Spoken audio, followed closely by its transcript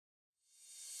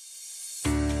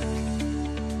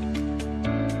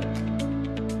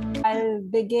I'll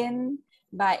begin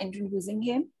by introducing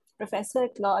him. Professor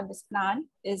Claude Desplan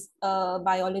is a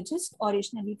biologist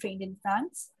originally trained in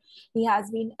France. He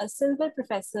has been a Silver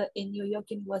Professor in New York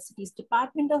University's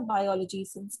Department of Biology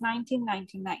since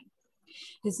 1999.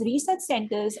 His research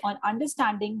centers on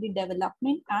understanding the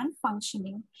development and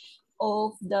functioning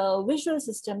of the visual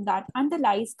system that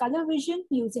underlies color vision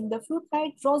using the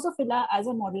fruit-like Drosophila as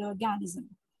a model organism.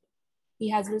 He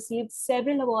has received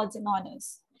several awards and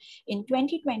honors. In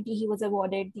 2020, he was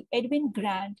awarded the Edwin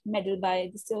Grant Medal by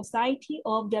the Society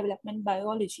of Development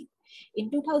Biology.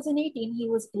 In 2018, he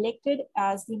was elected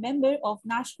as the member of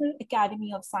National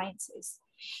Academy of Sciences.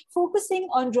 Focusing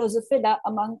on Drosophila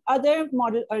among other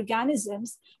model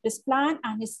organisms, Desplan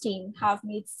and his team have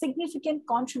made significant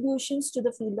contributions to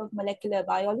the field of molecular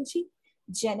biology,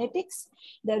 genetics,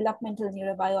 developmental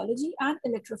neurobiology, and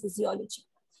electrophysiology.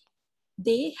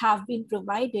 They have been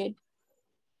provided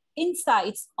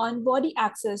insights on body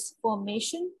axis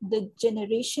formation, the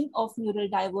generation of neural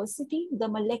diversity, the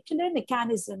molecular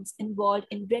mechanisms involved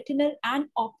in retinal and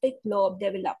optic lobe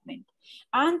development,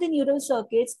 and the neural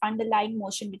circuits underlying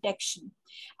motion detection.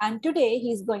 And today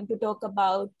he's going to talk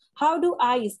about how do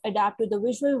eyes adapt to the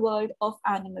visual world of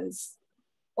animals.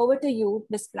 Over to you,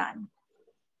 Desplan.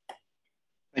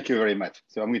 Thank you very much.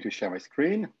 So I'm going to share my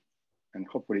screen and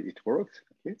hopefully it works.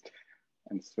 Okay.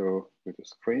 And so with the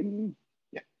screen,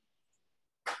 yeah.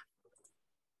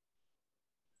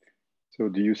 So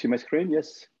do you see my screen?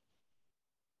 Yes.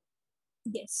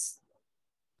 Yes.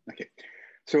 Okay.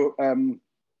 So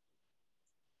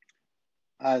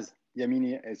as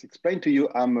Yamini has explained to you,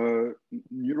 I'm a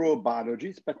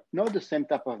neurobiologist, but not the same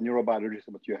type of neurobiologist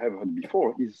that you have heard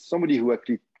before. Is somebody who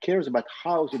actually cares about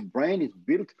how the brain is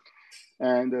built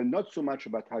and not so much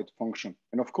about how it functions.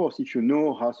 And of course, if you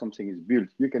know how something is built,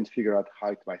 you can figure out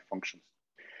how it might function.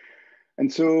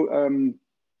 And so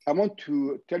I want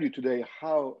to tell you today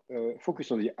how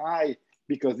focus on the eye,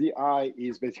 because the eye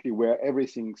is basically where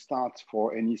everything starts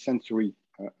for any sensory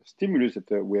stimulus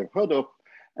that we have heard of.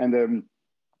 And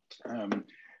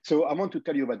so I want to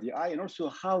tell you about the eye and also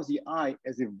how the eye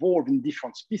has evolved in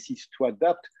different species to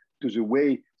adapt to the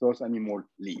way those animals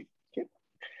live. Okay?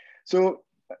 So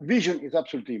vision is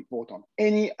absolutely important.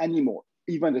 Any animal,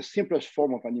 even the simplest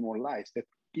form of animal life that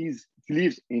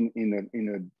lives in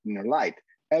a light,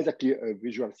 has actually a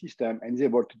visual system and is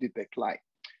able to detect light.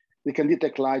 They can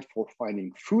detect light for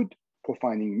finding food, for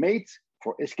finding mates,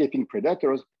 for escaping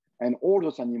predators, and all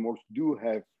those animals do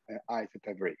have eyes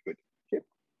that are very good. Okay?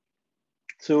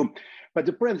 So, but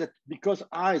the problem is that because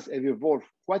eyes have evolved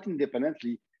quite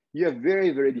independently, you have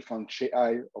very, very different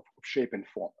eye of shape and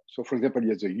form. So for example,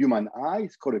 there's a human eye,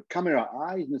 it's called a camera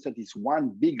eye. In the sense it's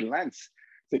one big lens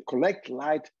that collect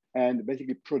light and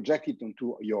basically project it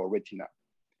onto your retina.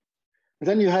 And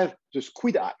then you have the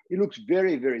squid eye. It looks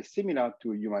very, very similar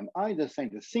to a human eye. The same,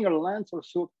 the single lens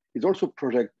also is also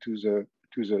projected to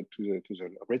the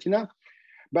retina.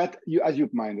 But as you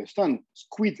might understand,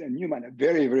 squids and human are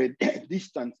very, very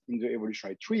distant in the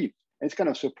evolutionary tree. And it's kind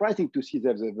of surprising to see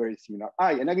them a very similar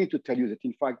eye. And I'm going to tell you that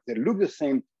in fact, they look the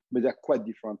same, but they're quite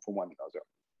different from one another.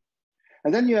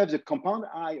 And then you have the compound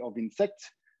eye of insects.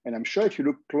 And I'm sure if you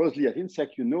look closely at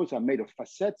insects, you know they're made of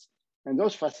facets. And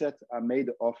those facets are made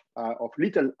of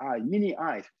little eye, mini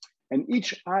eyes. And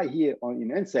each eye here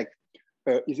in insect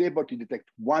is able to detect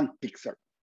 1 pixel,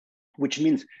 which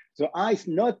means the eye is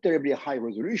not terribly high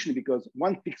resolution because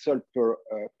 1 pixel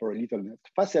per little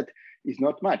facet is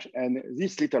not much. And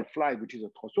this little fly, which is a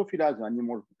Drosophila, the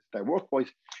animal that I work with,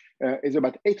 is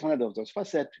about 800 of those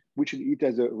facets, which it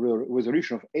has a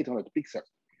resolution of 800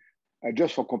 pixels.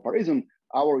 Just for comparison,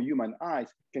 our human eyes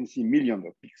can see millions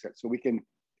of pixels. So we can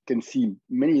see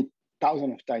many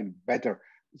thousands of times better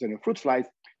than a fruit fly.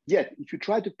 Yet, if you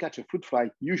try to catch a fruit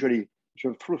fly, usually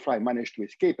the fruit fly manages to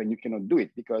escape and you cannot do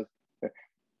it because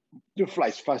the fly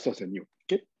is faster than you,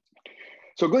 okay?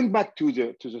 So going back to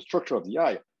the structure of the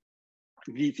eye,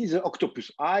 this is an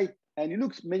octopus eye, and it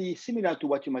looks very similar to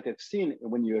what you might have seen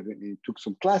when you took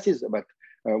some classes about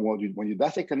when you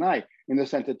dissect an eye, in the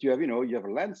sense that you have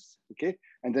a lens, okay,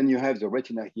 and then you have the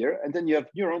retina here, and then you have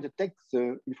neurons that take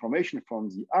the information from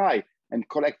the eye and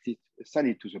collect it, send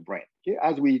it to the brain, okay,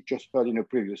 as we just heard in a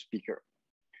previous speaker.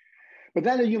 But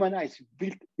then the human eye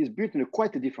is built in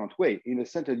quite a different way, in the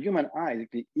sense that the human eye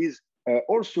is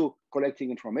also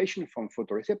collecting information from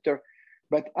photoreceptor.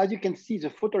 But as you can see, the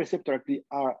photoreceptors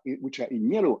which are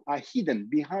in yellow, are hidden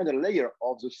behind a layer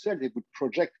of the cell that would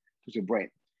project to the brain.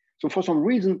 So for some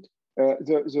reason,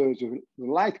 the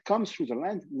light comes through the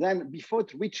lens, then before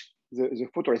it reaches the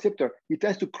photoreceptor, it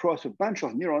has to cross a bunch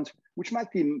of neurons, which might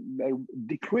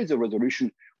decrease the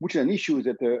resolution, which is an issue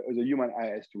that the human eye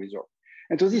has to resolve.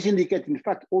 And so this indicates, in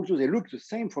fact, also they look the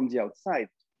same from the outside.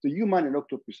 The human and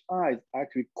octopus eyes are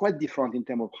actually quite different in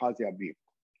terms of how they are built.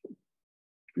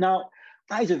 Now,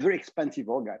 eye is a very expensive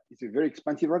organ. It's a very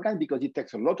expensive organ because it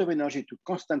takes a lot of energy to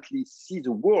constantly see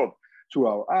the world through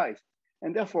our eyes.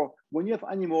 And therefore, when you have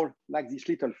animals like this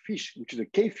little fish, which is a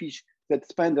cave fish that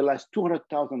spent the last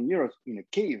 200,000 years in a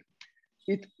cave,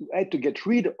 it had to get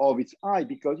rid of its eye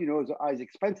because, you know, the eye is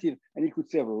expensive and it could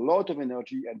save a lot of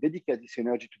energy and dedicate this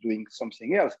energy to doing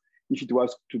something else if it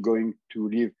was going to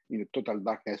live in a total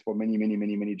darkness for many, many,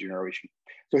 many, many generations.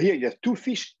 So here you have two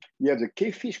fish. You have the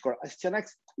cave fish called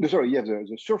Astyanax. No, sorry, you have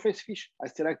the surface fish,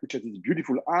 Astyanax, which has these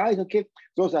beautiful eyes, okay?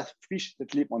 Those are fish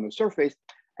that live on the surface.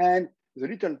 And the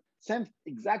little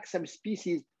exact same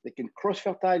species, they can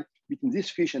cross-fertile between this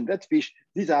fish and that fish.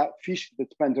 These are fish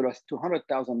that spent the last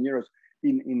 200,000 years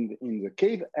in the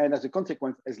cave, and as a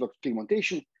consequence, has lost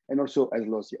pigmentation and also has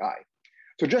lost the eye.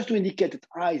 So just to indicate that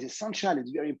eye is essential,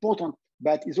 it's very important,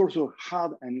 but it's also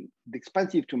hard and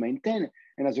expensive to maintain.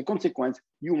 And as a consequence,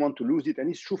 you want to lose it.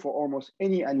 And it's true for almost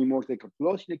any animals that get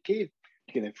lost in a cave.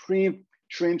 You can have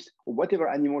shrimps, or whatever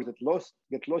animals that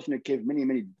get lost in a cave many,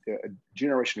 many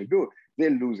generations ago,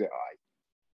 they'll lose their eye.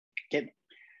 Okay.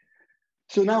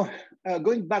 So now,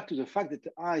 going back to the fact that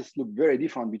the eyes look very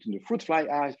different between the fruit fly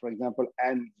eyes, for example,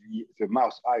 and the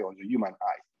mouse eye or the human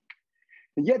eye.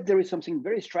 And yet there is something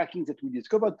very striking that we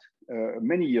discovered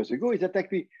many years ago, is that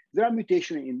actually there are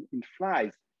mutations in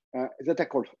flies that are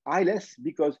called eyeless,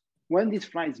 because when this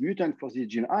fly is mutant for this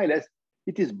gene eyeless,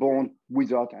 it is born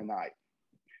without an eye.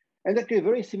 And actually a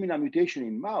very similar mutation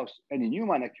in mouse and in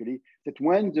human actually, that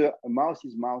when the mouse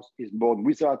is born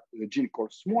without the gene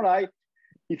called small eye,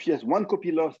 if he has one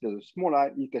copy lost, there's a small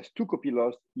eye. If there's two copies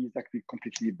lost, he's actually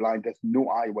completely blind. There's no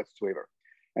eye whatsoever.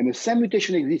 And the same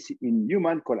mutation exists in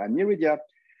human called aniridia,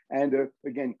 and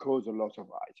again, cause a loss of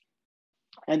eyes.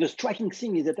 And the striking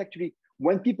thing is that actually,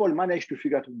 when people manage to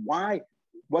figure out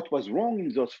what was wrong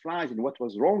in those flies and what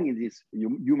was wrong in this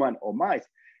human or mice,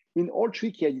 in all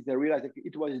three cases, they realized that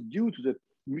it was due to the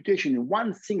mutation in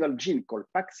one single gene called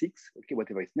PAC6, okay,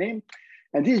 whatever its name.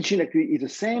 And this gene actually is the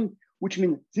same, which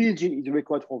means this gene is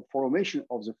required for formation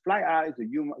of the fly eye, the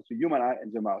human eye,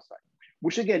 and the mouse eye,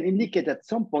 which again indicate at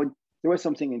some point there was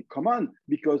something in common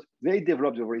because they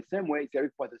developed the very same way. They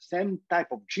require the same type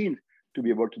of gene to be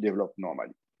able to develop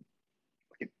normally.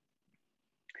 Okay.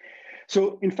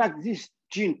 So in fact, this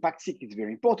gene PAC6 is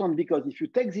very important because if you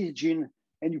take this gene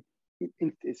and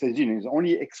it's a gene is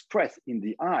only expressed in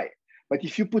the eye, but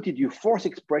if you put it, you force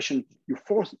its expression,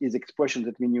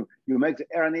 that means you make the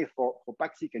RNA for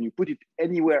PAC6 and you put it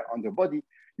anywhere on the body,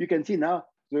 you can see now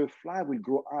the fly will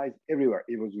grow eyes everywhere.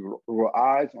 It will grow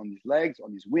eyes on his legs,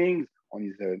 on his wings, on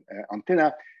his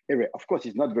antenna, everywhere. Of course,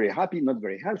 it's not very happy, not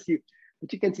very healthy,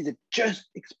 but you can see that just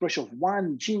expression of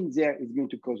one gene there is going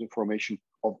to cause the formation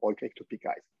of all ectopic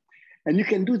eyes. And you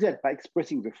can do that by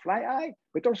expressing the fly eye,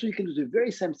 but also you can do the very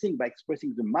same thing by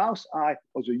expressing the mouse eye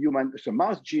or the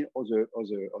mouse gene or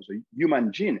the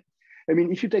human gene. I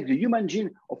mean, if you take the human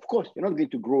gene, of course, you're not going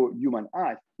to grow human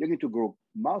eyes. You're going to grow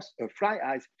fly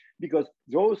eyes because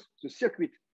the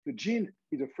circuit, the gene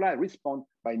is a fly respond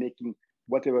by making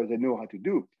whatever they know how to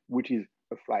do, which is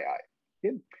a fly eye.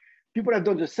 Okay? People have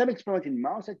done the same experiment in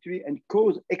mouse actually and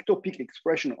cause ectopic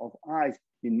expression of eyes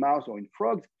in mouse or in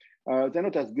frogs. They're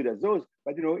not as good as those,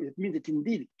 but you know, it means that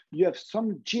indeed you have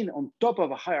some gene on top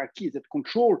of a hierarchy that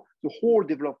control the whole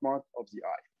development of the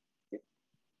eye.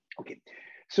 Okay.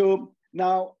 So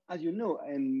now, as you know,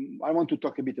 and I want to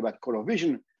talk a bit about color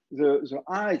vision, the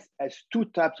eyes has two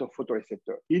types of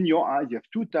photoreceptor. In your eyes, you have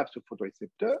two types of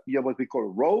photoreceptor. You have what we call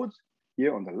rods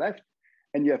here on the left,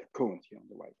 and you have cones here on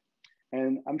the right.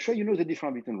 And I'm sure you know the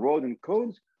difference between rod and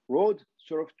cones. Rods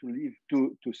serve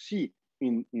to see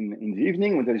in the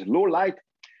evening when there is low light,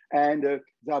 and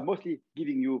they are mostly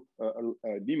giving you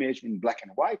an image in black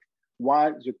and white,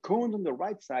 while the cones on the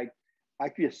right side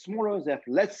actually are smaller, they have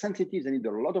less sensitive, they need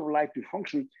a lot of light to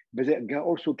function, but they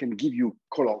also can give you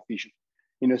color vision.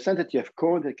 In a sense that you have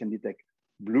cones that can detect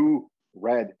blue,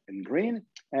 red, and green,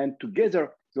 and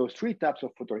together those three types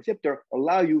of photoreceptor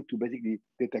allow you to basically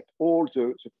detect all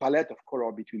the palette of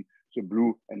color between the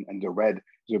blue and the red,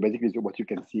 so basically what you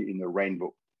can see in the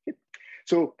rainbow. Okay?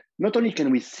 So not only can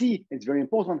we see, it's very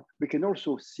important, we can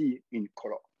also see in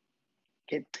color.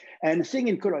 Okay, and seeing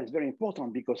in color is very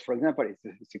important because, for example,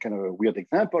 it's a kind of a weird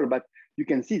example, but you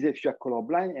can see that if you are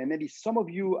colorblind, and maybe some of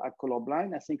you are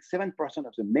colorblind, I think 7%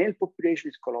 of the male population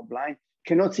is colorblind,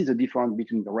 cannot see the difference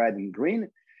between the red and green.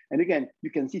 And again,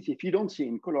 you can see if you don't see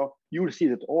in color, you will see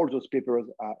that all those papers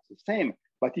are the same.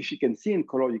 But if you can see in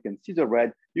color, you can see the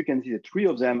red, you can see the three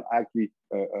of them actually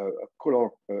color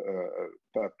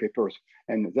papers,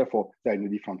 and therefore they're in a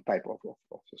different type of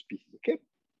the species, okay?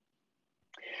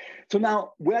 So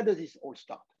now, where does this all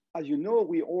start? As you know,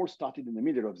 we all started in the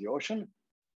middle of the ocean.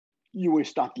 You will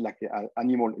start like an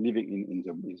animal living in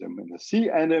the sea,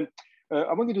 and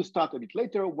I'm going to start a bit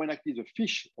later when actually the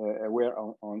fish were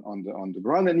on the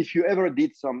ground. And if you ever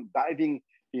did some diving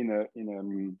I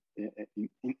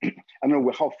don't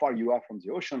know how far you are from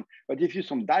the ocean, but if you do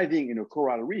some diving in a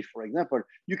coral reef, for example,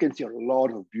 you can see a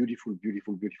lot of beautiful,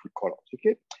 beautiful, beautiful colors,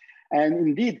 okay? And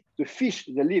indeed, the fish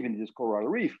that live in this coral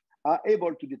reef are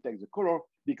able to detect the color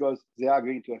because they are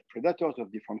going to have predators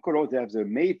of different colors, they have the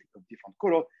mate of different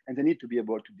colors, and they need to be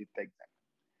able to detect them.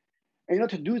 And in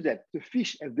order to do that, the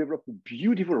fish have developed a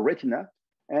beautiful retina,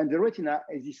 and the retina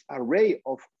is this array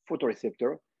of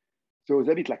photoreceptors. So it's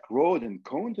a bit like rods and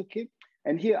cones, okay?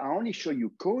 And here I only show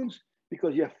you cones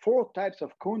because you have four types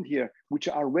of cone here, which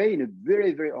are arrayed in a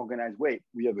very, very organized way.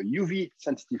 We have a UV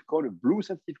sensitive cone, a blue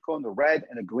sensitive cone, a red,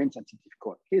 and a green sensitive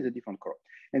cone. Here's a different color.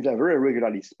 And they're very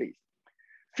regularly spaced.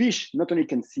 Fish not only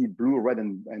can see blue, red,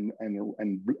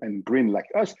 and green like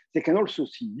us, they can also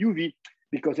see UV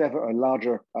because they have a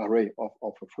larger array of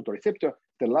photoreceptors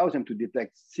that allows them to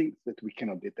detect things that we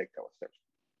cannot detect ourselves.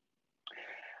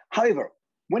 However,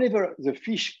 whenever the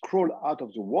fish crawl out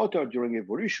of the water during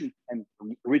evolution and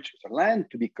reach the land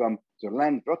to become the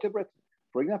land vertebrate,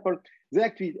 for example, they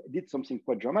actually did something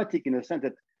quite dramatic in the sense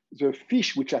that the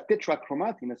fish, which are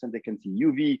tetrachromatic, in the sense they can see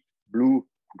UV, blue,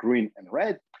 green, and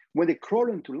red, when they crawl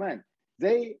into land,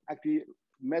 they actually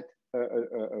met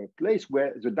a place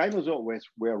where the dinosaurs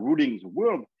were ruling the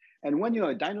world. And when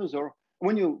you're a dinosaur,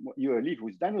 when you live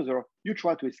with dinosaurs, you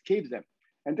try to escape them.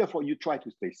 And therefore, you try to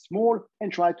stay small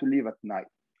and try to live at night.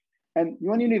 And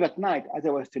when you live at night, as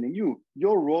I was telling you,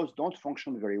 your roads don't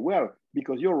function very well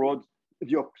because I'm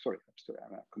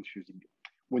confusing you.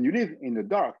 When you live in the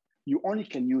dark, you only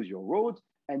can use your roads,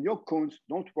 and your cones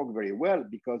don't work very well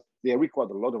because they require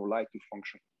a lot of light to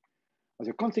function. As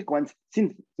a consequence,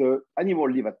 since the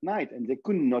animals live at night and they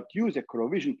could not use their color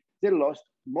vision, they lost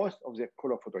most of their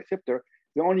color photoreceptor.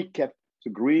 They only kept the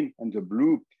green and the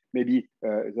blue, maybe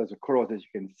there's the colors that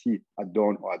you can see at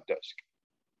dawn or at dusk.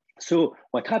 So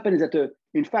what happened is that,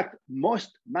 in fact,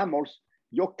 most mammals,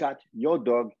 your cat, your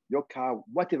dog, your cow,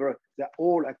 whatever, they're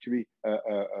all actually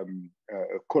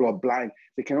color blind.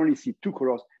 They can only see two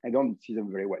colors and don't see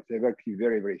them very well. They have actually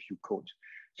very, very few codes.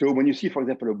 So when you see, for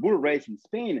example, a bull race in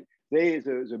Spain,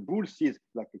 the bull sees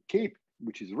like a cape,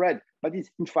 which is red, but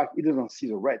in fact, it doesn't see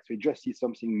the red. So it just sees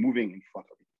something moving in front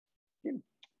of it. Okay?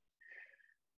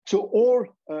 So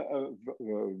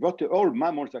all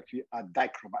mammals actually are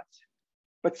dichromats.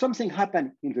 But something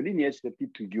happened in the lineage that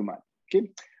led to human,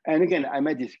 okay? And again, I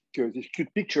made this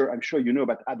cute picture. I'm sure you know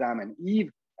about Adam and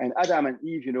Eve. And Adam and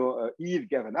Eve, Eve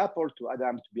gave an apple to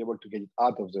Adam to be able to get it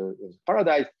out of the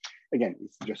paradise. Again,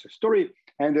 it's just a story.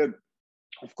 And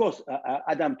of course,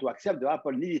 Adam, to accept the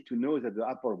apple, needed to know that the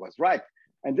apple was ripe.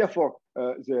 And therefore,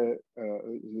 the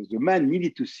man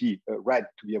needed to see red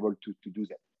to be able to do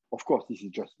that. Of course, this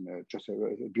is just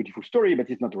a beautiful story, but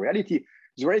it's not the reality.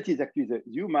 The reality is actually the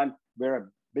human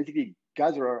were basically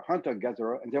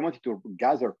hunter-gatherer, and they wanted to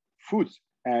gather foods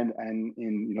and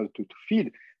to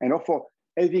feed. And therefore,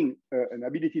 having an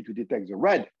ability to detect the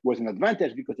red was an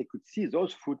advantage because they could see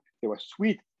those foods, they were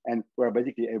sweet and were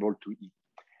basically able to eat.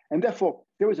 And therefore,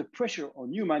 there was a pressure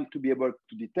on humans to be able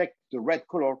to detect the red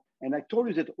color. And I told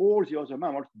you that all the other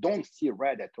mammals don't see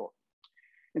red at all.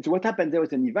 And so what happened, there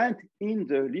was an event in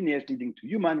the lineage leading to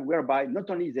human whereby not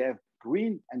only they have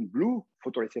green and blue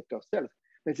photoreceptor cells,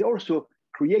 but they also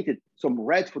created some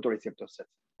red photoreceptor cells.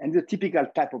 And the typical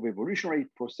type of evolutionary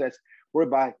process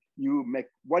whereby you make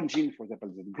one gene, for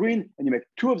example, that's green, and you make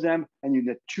two of them, and you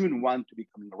tune one to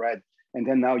become red. And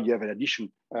then now you have an additional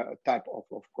type of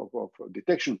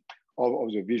detection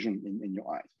of the vision in your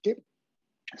eyes, okay?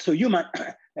 So humans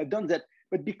have done that,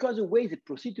 but because of the way they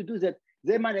proceed to do that,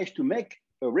 they managed to make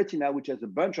a retina which has a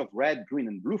bunch of red, green,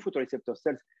 and blue photoreceptor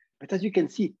cells. But as you can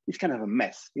see, it's kind of a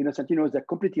mess. They're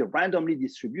completely randomly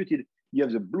distributed. You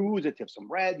have the blues, that you have some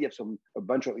red, you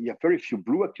have very few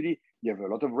blue actually. You have a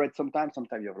lot of red sometimes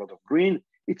you have a lot of green.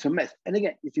 It's a mess. And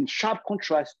again, it's in sharp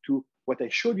contrast to what I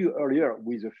showed you earlier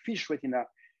with the fish retina,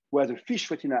 where the fish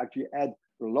retina actually had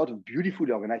a lot of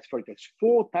beautifully organized photoreceptors,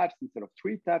 4 types instead of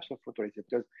 3 types of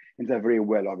photoreceptors, and they're very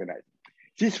well organized.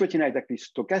 This retina is actually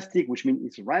stochastic, which means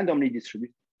it's randomly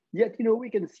distributed. Yet, we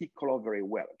can see color very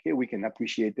well. Okay, we can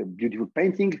appreciate the beautiful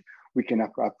paintings. We can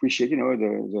appreciate,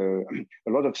 a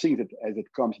lot of things that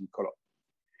comes in color.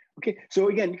 Okay, so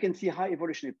again, you can see how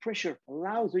evolutionary pressure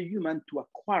allows a human to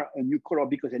acquire a new color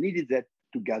because they needed that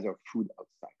to gather food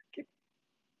outside. Okay,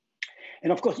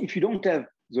 and of course, if you don't have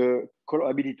the color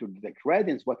ability to detect red,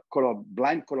 and it's what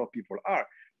blind color people are,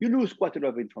 you lose quite a lot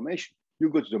of information. You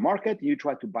go to the market, you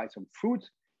try to buy some fruit.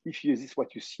 If this is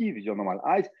what you see with your normal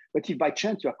eyes, but if by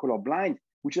chance you are colorblind,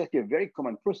 which is actually a very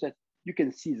common process, you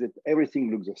can see that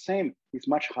everything looks the same. It's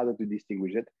much harder to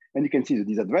distinguish it. And you can see the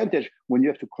disadvantage when you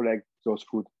have to collect those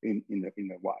fruit in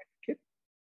the wild. Okay?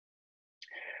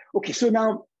 Okay, so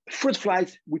now fruit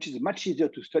flies, which is much easier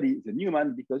to study than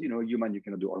human because human you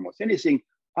cannot do almost anything,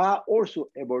 are also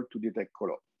able to detect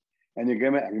color. And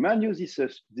again, I remind you, this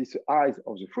eyes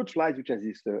of the fruit flies, which has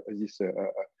this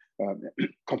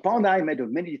compound eye made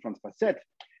of many different facets.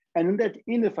 And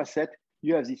in the facet,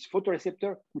 you have these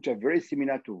photoreceptors, which are very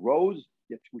similar to rows,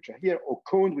 which are here, or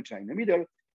cones, which are in the middle.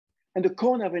 And the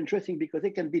cones are very interesting because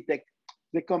they can detect,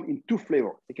 they come in two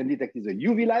flavors. They can detect either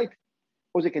UV light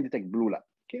or they can detect blue light,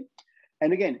 okay?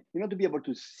 And again, in order to be able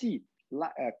to see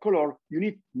color, you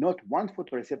need not one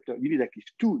photoreceptor, you need at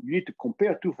least two. You need to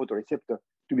compare two photoreceptors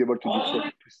to be able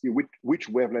to see which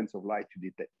wavelengths of light to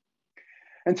detect.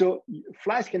 And so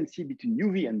flies can see between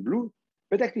UV and blue,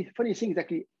 but actually, funny thing is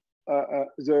actually,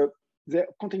 they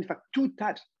contain in fact two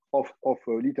types of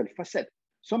little facets.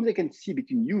 Some they can see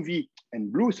between UV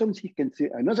and blue, some they can see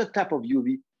another type of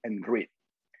UV and green.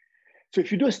 So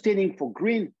if you do staining for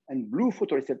green and blue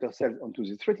photoreceptor cells onto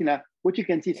this retina, what you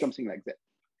can see is something like that.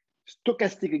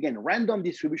 Stochastic, again, random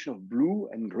distribution of blue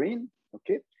and green,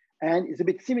 okay? And it's a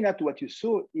bit similar to what you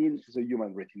saw in the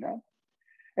human retina.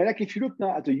 And like if you look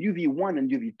now at the UV1 and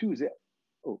UV2,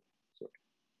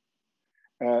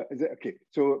 okay,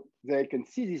 so they can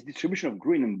see this distribution of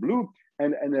green and blue,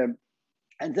 and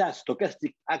they are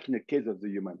stochastic, like in the case of the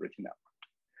human retina.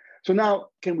 So now,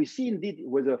 can we see indeed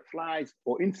whether flies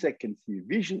or insects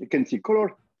can see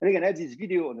color? And again, I have this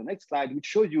video on the next slide, which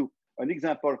shows you an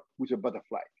example with a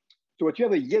butterfly. So what you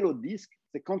have a yellow disc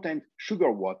that contains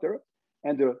sugar water,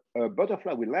 and the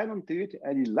butterfly will land onto it,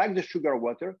 and it likes the sugar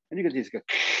water, and you can see it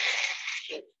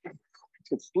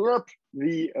slurp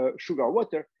the sugar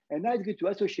water, and now it's going to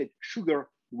associate sugar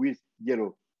with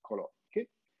yellow color, okay?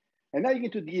 And now you're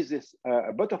going to give this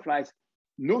butterflies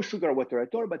no sugar water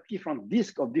at all, but different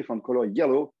discs of different color,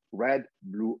 yellow, red,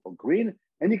 blue, or green.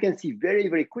 And you can see very,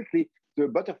 very quickly, the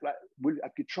butterfly will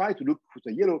actually try to look for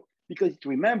the yellow because it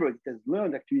remembers, it has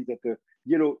learned actually that the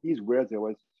yellow is where there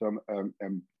was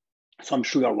some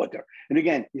sugar water. And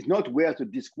again, it's not where the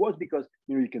disc was because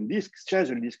you can change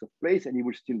the disc of place and it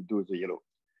will still do the yellow.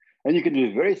 And you can do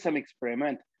the very same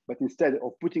experiment, but instead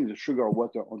of putting the sugar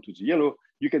water onto the yellow,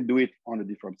 you can do it on a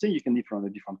different thing. You can do it on a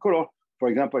different color. For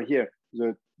example, here,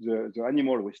 the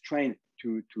animal was trained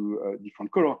to a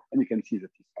different color, and you can see that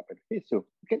this happened.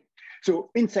 Okay, so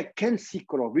insects can see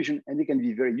color vision, and they can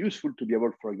be very useful to be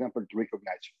able, for example, to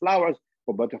recognize flowers.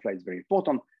 For butterflies, is very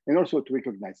important, and also to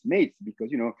recognize mates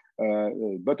because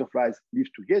butterflies live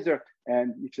together,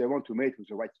 and if they want to mate with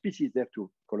the right species, they have to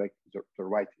collect the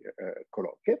right color.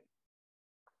 Okay.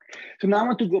 So now I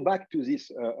want to go back to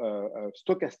this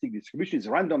stochastic distribution, this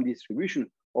random distribution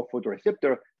of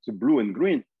photoreceptor, the blue and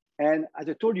green. And as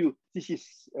I told you, this is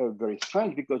very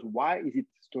strange because why is it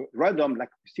random like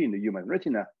we see in the human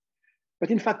retina?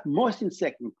 But in fact, most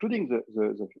insects, including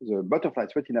the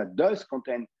butterfly's retina, does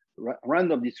contain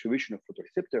random distribution of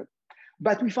photoreceptor.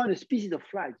 But we found a species of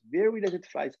flies, very related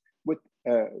flies, with,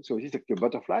 so this is the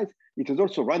butterflies. It is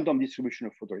also random distribution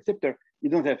of photoreceptor.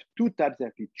 It doesn't have two types,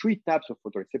 actually three types of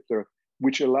photoreceptor,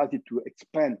 which allows it to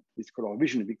expand its color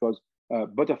vision because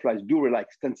butterflies do rely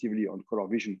extensively on color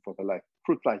vision for their life.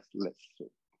 Fruit flies less.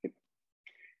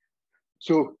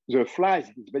 So the flies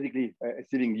is basically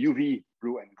receiving UV,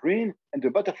 blue, and green, and the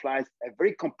butterflies have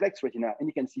very complex retina, and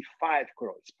you can see 5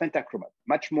 colors, pentachromatic,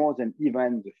 much more than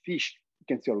even the fish.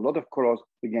 You can see a lot of colors,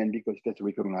 again, because it has to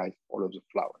recognize all of the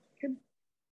flowers. Okay?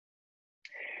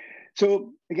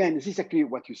 So again, this is actually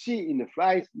what you see in the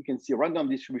flies. You can see a random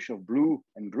distribution of blue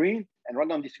and green, and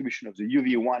random distribution of the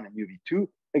UV1 and UV2,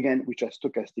 again, which are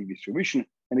stochastic distribution.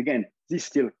 And again, this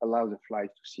still allows the flies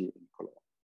to see in color.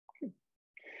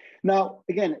 Now,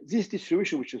 again, this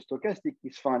distribution, which is stochastic,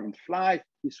 is found in flies,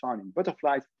 is found in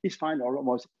butterflies, is found in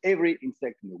almost every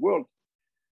insect in the world.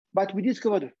 But we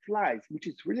discovered a flies, which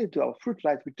is related to our fruit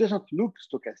flies, which doesn't look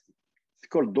stochastic. It's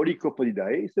called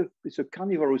Dolichopodidae. It's a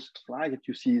carnivorous fly that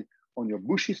you see on your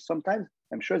bushes sometimes.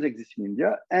 I'm sure they exist in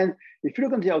India. And if you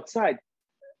look on the outside,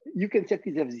 you can see that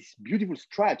they have these beautiful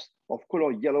stripes of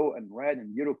color yellow and red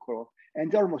and yellow color,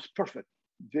 and they're almost perfect,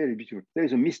 very beautiful. There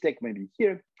is a mistake maybe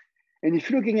here. And if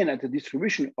you're looking at the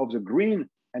distribution of the green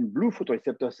and blue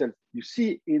photoreceptor cells you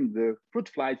see in the fruit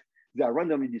flies, they are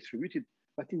randomly distributed.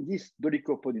 But in these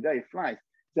Dolichopodidae flies,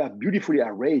 they are beautifully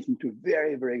arrayed into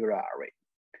very, very regular array.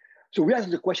 So we ask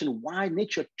the question why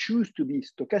nature choose to be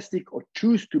stochastic or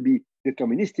choose to be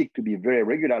deterministic, to be very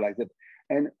regular like that.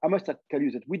 And I must tell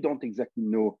you that we don't exactly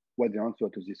know what the answer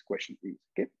to this question is,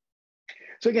 okay?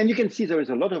 So again, you can see there is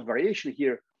a lot of variation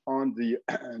here on the,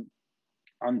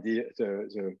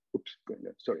 oops,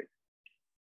 sorry,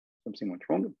 something went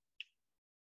wrong.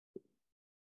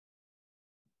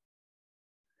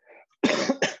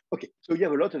 Okay, so you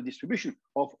have a lot of distribution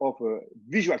of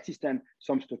visual system,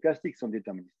 some stochastic, some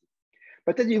deterministic.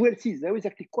 But as you will see, there is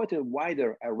actually quite a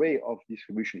wider array of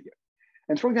distribution here.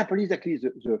 And for example, exactly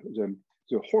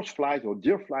the horse flies or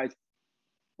deer flies,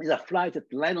 these are flies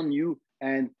that land on you,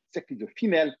 and exactly the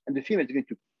female, and the female is going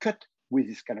to cut with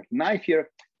this kind of knife here,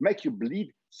 make you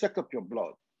bleed, suck up your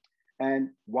blood.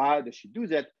 And why does she do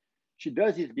that? She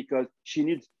does this because she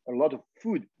needs a lot of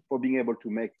food for being able to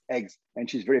make eggs. And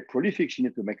she's very prolific. She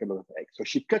needs to make a lot of eggs. So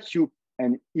she cuts you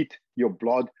and eat your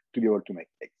blood to be able to make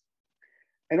eggs.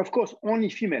 And of course, only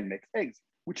female makes eggs,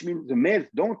 which means the males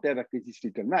don't have actually this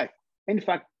little knife. In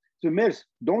fact, the males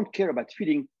don't care about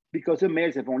feeding because the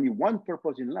males have only one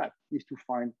purpose in life, is to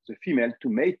find the female, to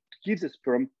mate, to give the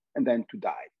sperm, and then to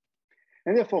die.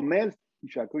 And therefore, males,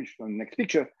 which I could show on the next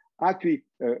picture, are actually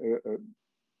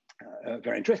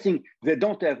very interesting. They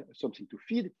don't have something to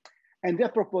feed. And their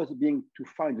purpose being to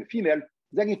find the female,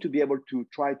 they need to be able to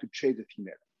try to chase the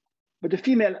female. But the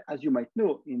female, as you might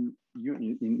know, in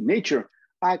nature,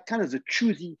 are kind of the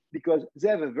choosy because they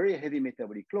have a very heavy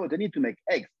metabolic load. They need to make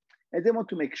eggs. And they want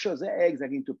to make sure their eggs are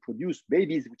going to produce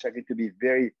babies, which are going to be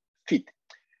very fit.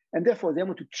 And therefore, they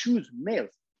want to choose males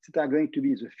that are going to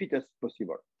be the fittest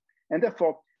possible. And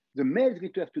therefore, the male is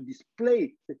going to have to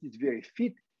display that it's very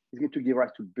fit, is going to give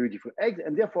rise to beautiful eggs,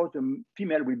 and therefore the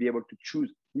female will be able to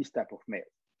choose this type of male.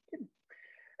 Okay.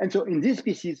 And so in this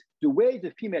species, the way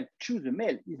the female chooses a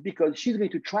male is because she's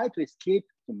going to try to escape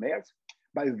the males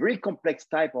by a very complex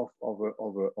type of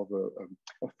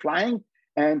flying.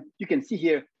 And you can see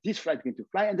here, this fly is going to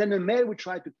fly, and then the male will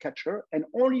try to catch her, and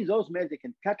only those males that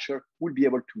can catch her will be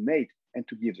able to mate and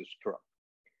to give the sperm.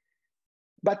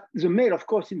 But the male, of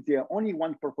course, since their only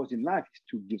one purpose in life is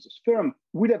to give the sperm,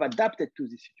 will have adapted to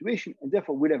this situation, and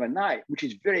therefore will have an eye, which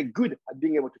is very good at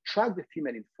being able to track the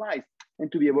female in flies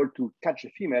and to be able to catch the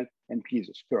female and give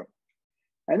the sperm.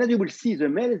 And as you will see, the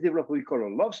male has developed what we call a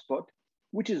love spot,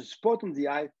 which is a spot on the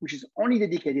eye, which is only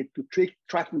dedicated to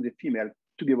tracking the female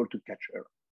to be able to catch her.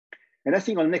 And I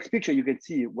think on the next picture, you can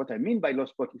see what I mean by love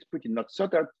spot is pretty not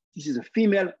subtle. This is a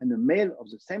female and a male of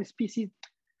the same species.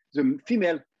 The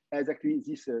female has actually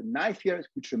this knife here,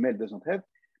 which the male doesn't have.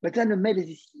 But then the male has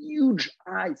these huge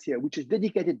eyes here, which is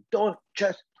dedicated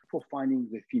just for finding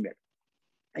the female.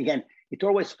 Again, it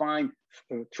always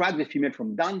track the female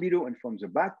from down below and from the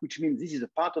back, which means this is a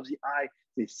part of the eye.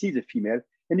 They see the female.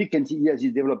 And you can see here,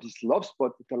 he developed this love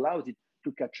spot that allows it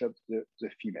to catch up the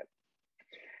female.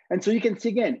 And so you can see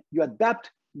again, you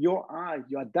adapt your eyes,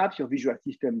 you adapt your visual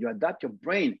system, you adapt your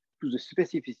brain to the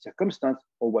specific circumstance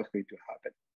of what's going to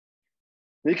happen.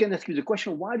 Now you can ask you the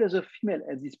question, why does a female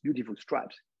have these beautiful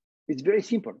stripes? It's very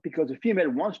simple, because the female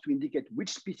wants to indicate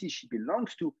which species she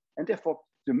belongs to, and therefore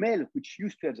the male, which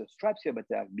used to have the stripes here, but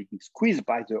they are being squeezed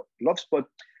by the love spot,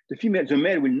 the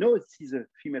male will know this is a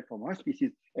female from her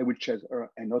species and will chase her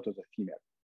and not other female.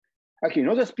 Okay,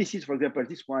 another species, for example,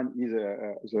 this one is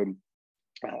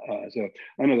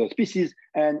another species,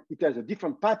 and it has a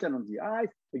different pattern on the eyes.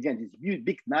 Again, this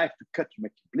big knife to cut to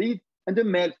make it bleed. And the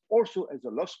male also has a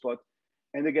love spot.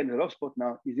 And again, the love spot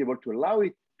now is able to allow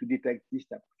it to detect this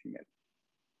type of female.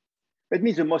 That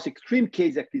means the most extreme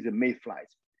case actually is the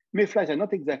mayflies. Mayflies are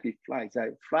not exactly flies.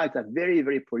 Flies are very,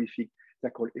 very prolific.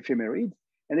 They're called ephemerids.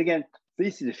 And again,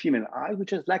 this is a female eye,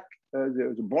 which is like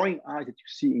the boring eye that you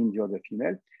see in the other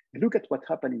female. And look at what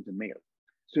happened in the male.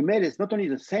 So the male is not only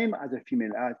the same as a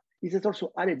female eye, it has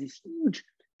also added this huge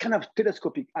kind of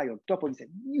telescopic eye on top of this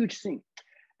huge thing.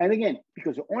 And again,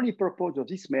 because the only purpose of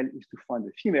this male is to find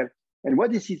the female. And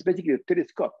what this is basically a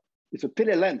telescope. It's a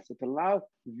telelens that allows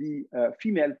the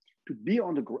female to be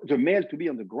on the male to be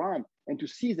on the ground and to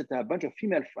see that there are a bunch of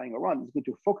females flying around. It's going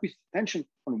to focus attention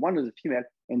on one of the female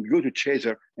and go to chase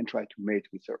her and try to mate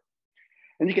with her.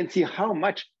 And you can see how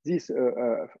much this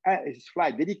fly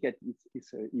dedicated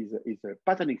is a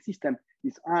patterning system,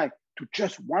 this eye, to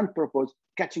just one purpose,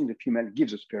 catching the female,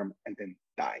 gives the sperm, and then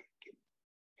die.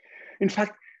 In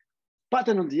fact,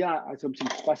 pattern on the eye are something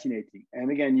fascinating. And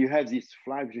again, you have this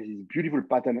fly, which is this beautiful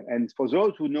pattern. And for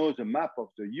those who know the map of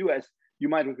the US, you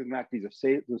might recognize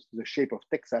the shape of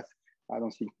Texas. I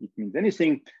don't think it means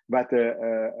anything, but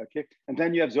okay. And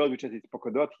then you have those which has this polka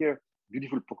dot here.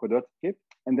 beautiful polka dot, okay?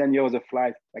 And then you have the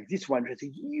flies, like this one, has a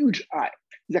huge eye.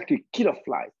 It's actually a killer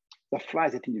fly. The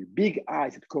flies that have big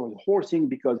eyes that cover the whole thing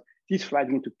because these flies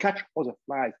are going to catch other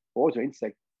flies or other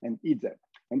insects and eat them.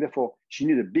 And therefore, she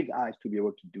needed big eyes to be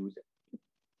able to do that.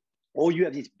 Or you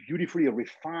have this beautifully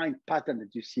refined pattern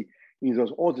that you see in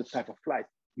those other type of flies.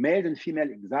 Male and female,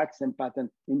 exact same pattern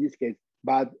in this case,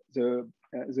 but the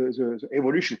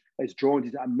evolution has drawn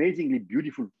these amazingly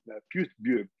beautiful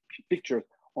pictures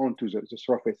onto the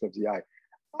surface of the eye.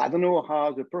 I don't know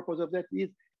how the purpose of that is,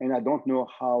 and I don't know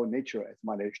how nature has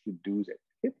managed to do that.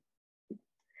 Okay?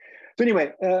 So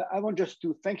anyway, I want just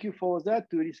to thank you for that,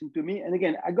 to listen to me. And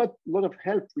again, I got a lot of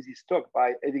help with this talk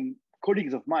by having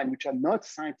colleagues of mine, which are not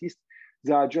scientists.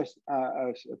 They are just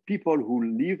people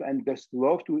who live and just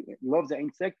love the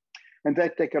insect. And they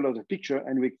take a lot of picture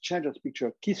and we exchange this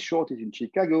picture. Keith Short is in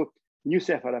Chicago.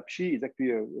 Youssef Alapshi is actually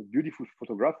a beautiful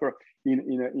photographer in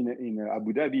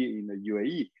Abu Dhabi, in the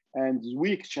UAE. And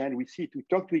we exchange, we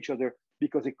talk to each other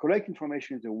because they collect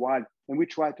information in the wild and we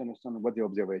try to understand what the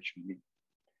observation means.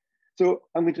 So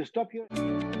I'm going to stop here.